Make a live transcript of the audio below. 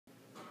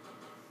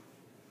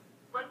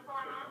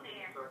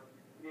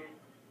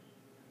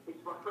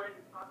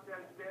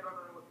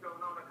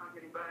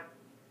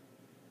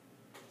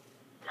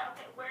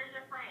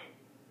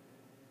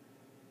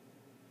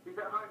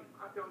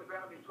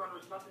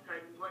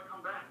resuscitated, he won't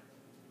come back.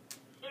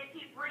 Is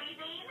he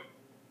breathing?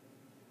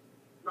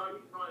 No,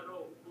 he's not at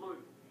all. He's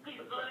blue. He's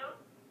blue?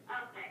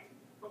 Okay.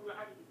 But we're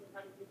having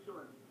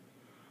insurance.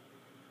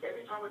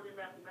 Every time I do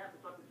mouth to mouth,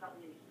 it's like there's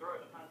something in his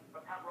throat. I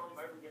can't roll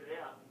him over and get it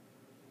out.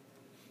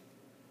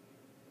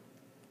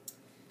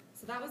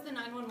 So that was the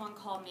 911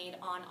 call made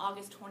on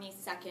August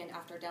 22nd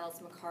after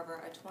Dallas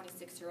McCarver, a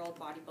 26-year-old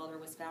bodybuilder,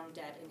 was found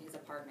dead in his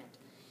apartment.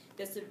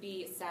 This would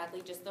be,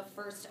 sadly, just the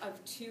first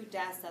of 2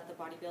 deaths that the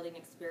bodybuilding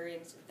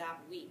experienced that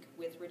week,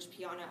 with Rich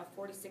Piana, a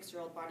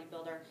 46-year-old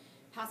bodybuilder,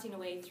 passing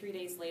away 3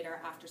 days later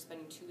after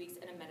spending 2 weeks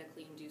in a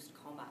medically induced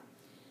coma.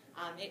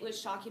 It was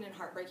shocking and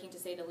heartbreaking, to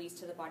say the least,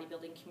 to the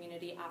bodybuilding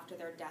community after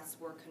their deaths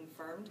were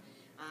confirmed.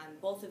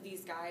 Both of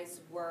these guys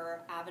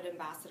were avid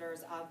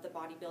ambassadors of the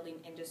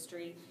bodybuilding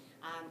industry,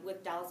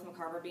 with Dallas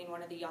McCarver being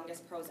one of the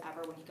youngest pros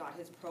ever when he got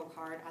his pro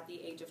card at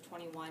the age of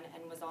 21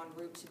 and was en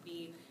route to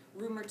be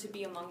rumored to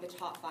be among the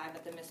top 5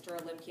 at the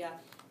Mr. Olympia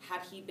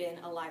had he been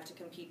alive to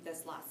compete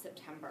this last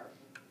September.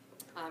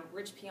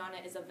 Rich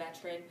Piana is a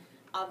veteran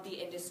of the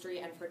industry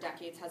and for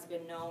decades has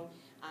been known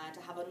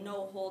to have a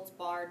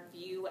no-holds-barred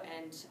view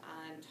and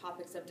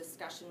topics of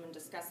discussion when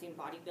discussing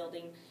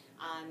bodybuilding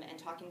and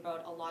talking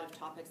about a lot of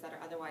topics that are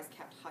otherwise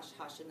kept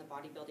hush-hush in the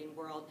bodybuilding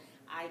world,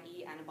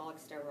 i.e. anabolic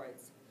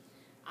steroids.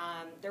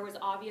 There was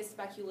obvious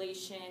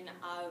speculation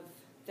of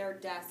their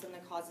deaths and the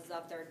causes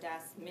of their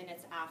deaths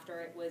minutes after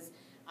it was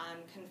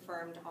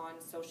confirmed on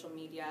social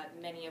media,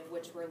 many of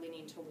which were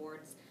leaning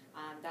towards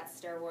that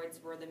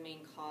steroids were the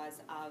main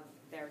cause of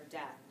their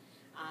death.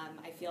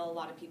 I feel a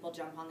lot of people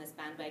jump on this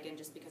bandwagon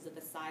just because of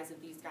the size of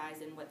these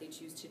guys and what they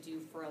choose to do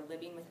for a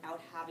living without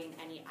having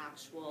any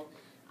actual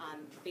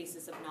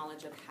basis of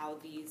knowledge of how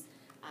these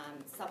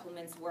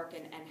supplements work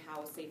and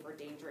how safe or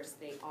dangerous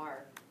they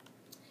are.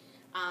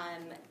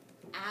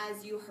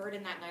 As you heard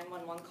in that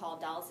 911 call,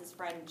 Dallas's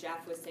friend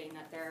Jeff was saying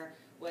that there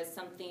was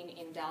something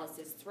in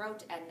Dallas's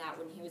throat and that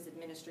when he was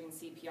administering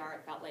CPR,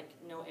 it felt like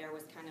no air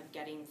was kind of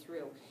getting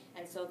through.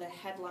 And so the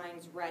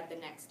headlines read the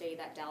next day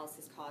that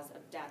Dallas's cause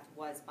of death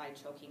was by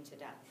choking to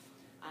death.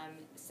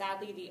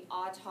 Sadly, the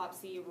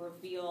autopsy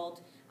revealed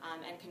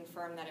and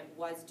confirmed that it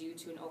was due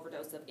to an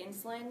overdose of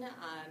insulin.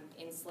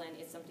 Insulin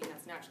is something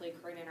that's naturally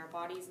occurring in our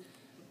bodies,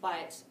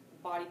 but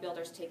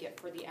bodybuilders take it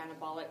for the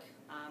anabolic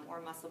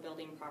or muscle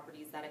building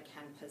properties that it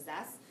can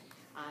possess.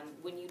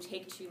 When you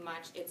take too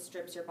much, it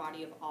strips your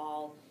body of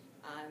all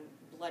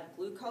blood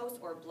glucose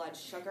or blood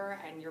sugar,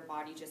 and your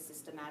body just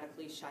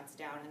systematically shuts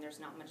down, and there's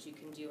not much you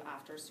can do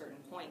after a certain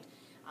point.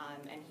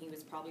 And he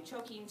was probably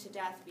choking to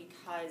death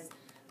because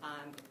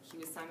he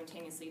was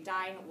simultaneously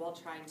dying while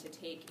trying to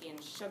take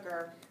in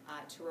sugar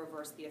to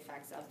reverse the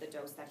effects of the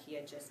dose that he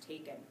had just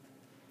taken.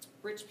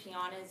 Rich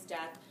Piana's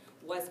death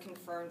was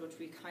confirmed, which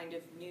we kind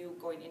of knew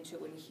going into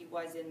it when he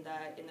was in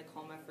the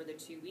coma for the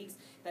 2 weeks,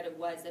 that it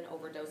was an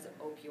overdose of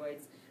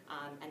opioids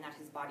and that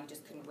his body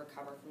just couldn't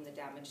recover from the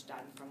damage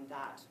done from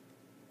that.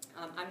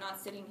 I'm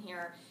not sitting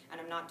here and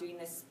I'm not doing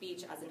this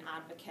speech as an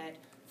advocate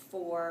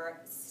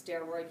for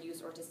steroid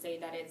use or to say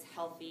that it's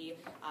healthy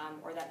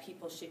or that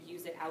people should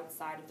use it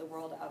outside of the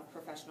world of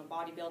professional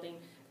bodybuilding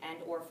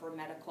and or for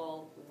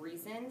medical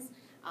reasons.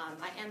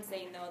 I am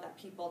saying, though, that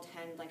people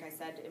tend, like I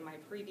said in my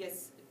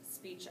previous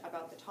speech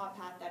about the top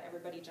hat, that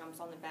everybody jumps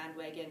on the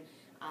bandwagon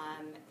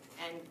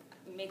and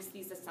makes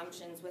these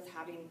assumptions with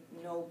having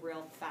no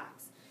real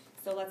facts.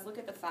 So let's look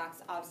at the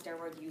facts of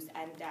steroid use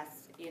and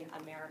deaths in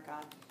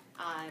America.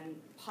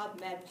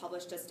 PubMed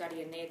published a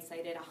study and they had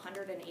cited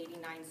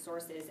 189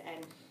 sources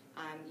and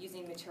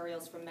using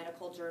materials from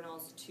medical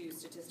journals to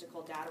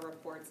statistical data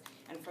reports.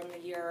 And from the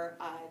year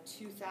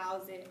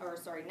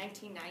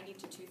 1990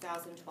 to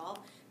 2012,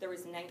 there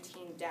was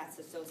 19 deaths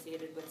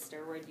associated with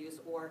steroid use,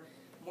 or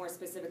more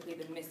specifically,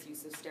 the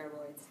misuse of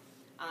steroids.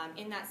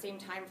 In that same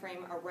time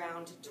frame,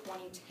 around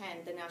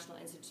 2010, the National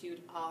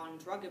Institute on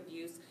Drug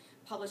Abuse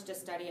published a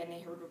study, and they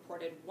had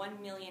reported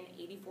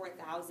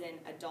 1,084,000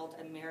 adult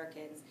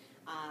Americans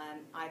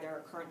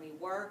either currently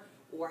were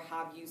or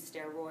have used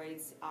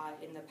steroids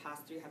in the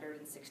past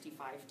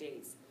 365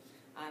 days.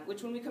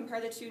 Which, when we compare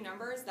the two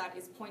numbers, that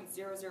is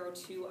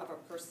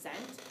 0.002%.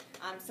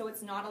 So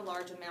it's not a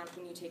large amount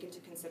when you take into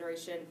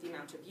consideration the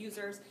amount of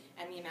users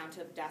and the amount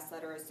of deaths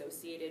that are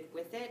associated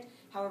with it.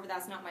 However,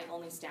 that's not my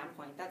only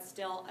standpoint. That's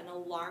still an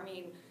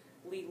alarmingly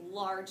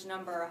large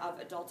number of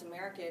adult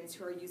Americans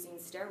who are using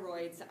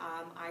steroids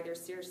either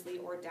seriously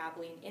or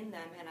dabbling in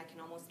them, and I can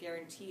almost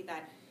guarantee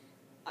that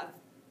a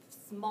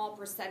small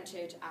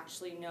percentage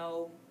actually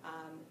know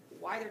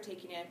why they're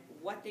taking it,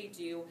 what they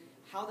do,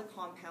 how the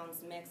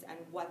compounds mix, and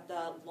what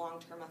the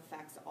long-term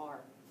effects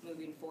are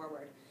moving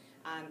forward.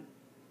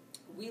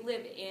 We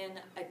live in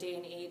a day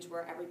and age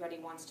where everybody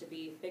wants to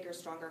be bigger,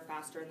 stronger,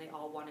 faster, and they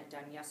all want it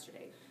done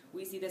yesterday.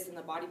 We see this in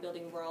the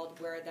bodybuilding world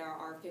where there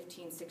are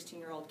 15,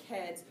 16-year-old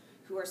kids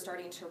who are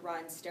starting to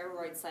run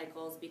steroid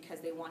cycles because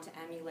they want to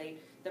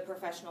emulate the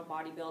professional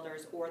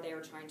bodybuilders, or they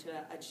are trying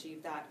to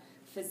achieve that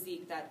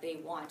physique that they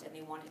want, and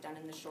they want it done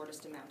in the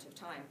shortest amount of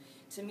time.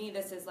 To me,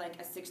 this is like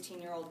a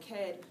 16-year-old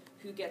kid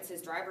who gets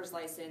his driver's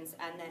license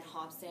and then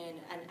hops in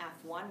an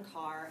F1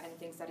 car and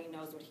thinks that he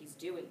knows what he's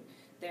doing.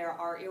 There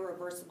are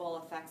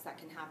irreversible effects that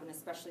can happen,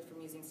 especially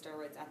from using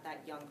steroids at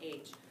that young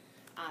age.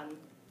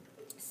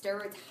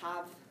 Steroids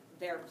have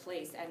their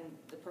place, and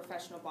the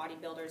professional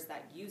bodybuilders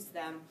that use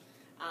them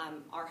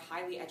are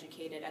highly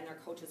educated, and their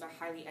coaches are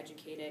highly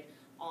educated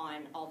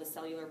on all the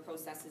cellular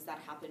processes that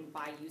happen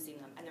by using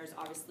them. And there's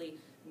obviously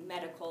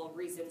medical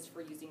reasons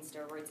for using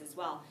steroids as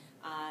well,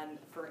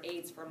 for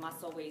AIDS, for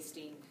muscle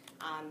wasting,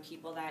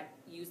 people that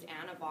use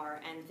Anavar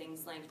and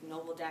things like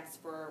Novodex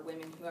for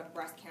women who have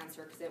breast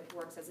cancer because it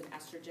works as an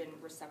estrogen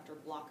receptor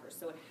blocker,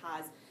 so it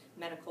has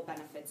medical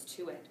benefits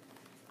to it.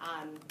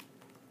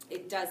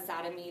 It does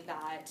sadden me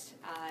that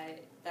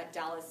that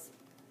Dallas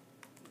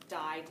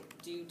died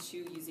due to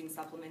using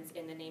supplements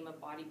in the name of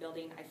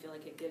bodybuilding. I feel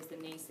like it gives the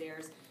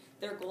naysayers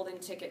their golden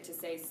ticket to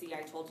say, see,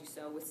 I told you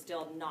so, with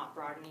still not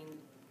broadening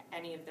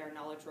any of their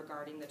knowledge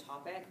regarding the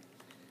topic.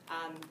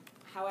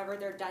 However,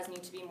 there does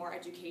need to be more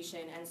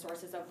education and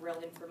sources of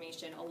real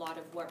information. A lot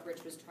of what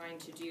Rich was trying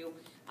to do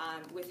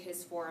with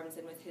his forums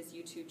and with his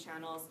YouTube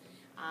channels,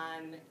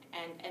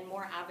 and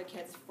more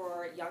advocates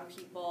for young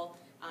people,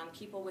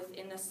 people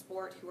within the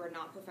sport who are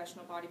not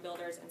professional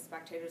bodybuilders, and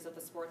spectators of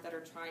the sport that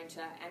are trying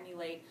to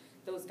emulate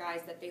those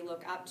guys that they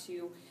look up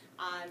to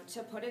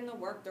put in the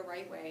work the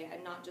right way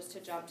and not just to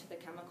jump to the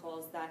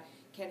chemicals that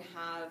can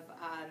have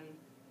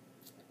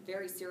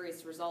very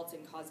serious results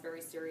and cause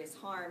very serious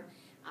harm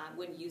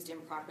when used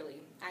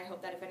improperly. I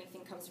hope that if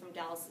anything comes from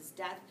Dallas's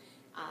death,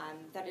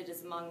 that it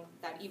is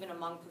that even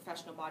among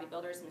professional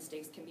bodybuilders,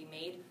 mistakes can be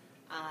made,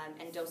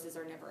 and doses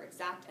are never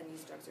exact, and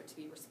these drugs are to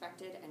be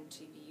respected and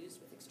to be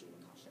used with extreme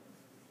caution.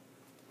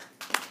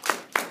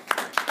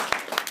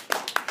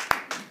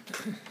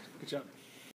 Good job.